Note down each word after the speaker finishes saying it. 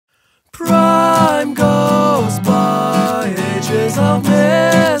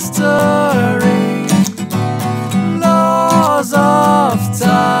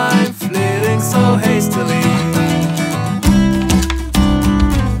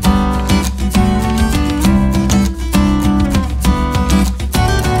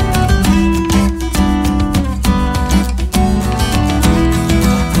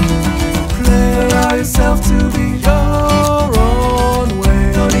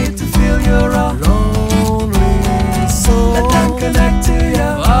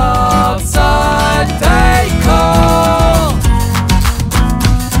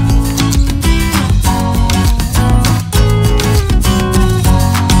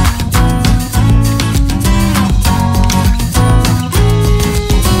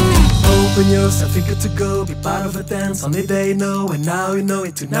yourself eager to go, be part of a dance. Only they know, and now you know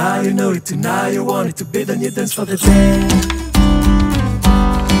it too. Now you know it too. Now you want it to be the new dance for the day.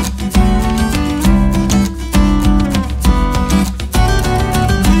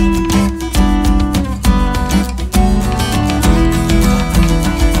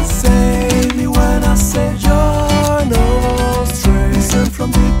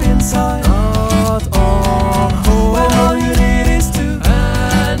 From deep inside, not all. When all you need is to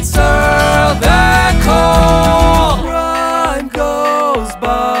answer that call. Rhyme goes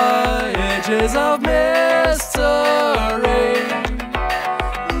by ages of mystery,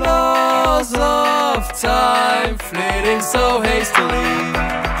 laws of time fleeting so hastily.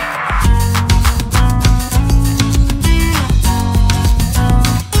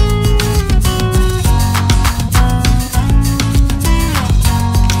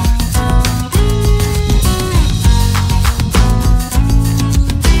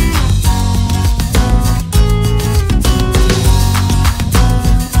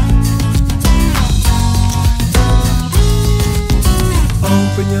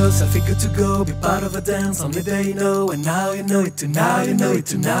 Open yourself, eager to go, be part of a dance. Only they know, and now you know it too. Now you know it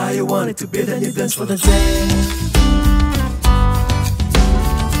too. Now you want it to be the new dance for the day.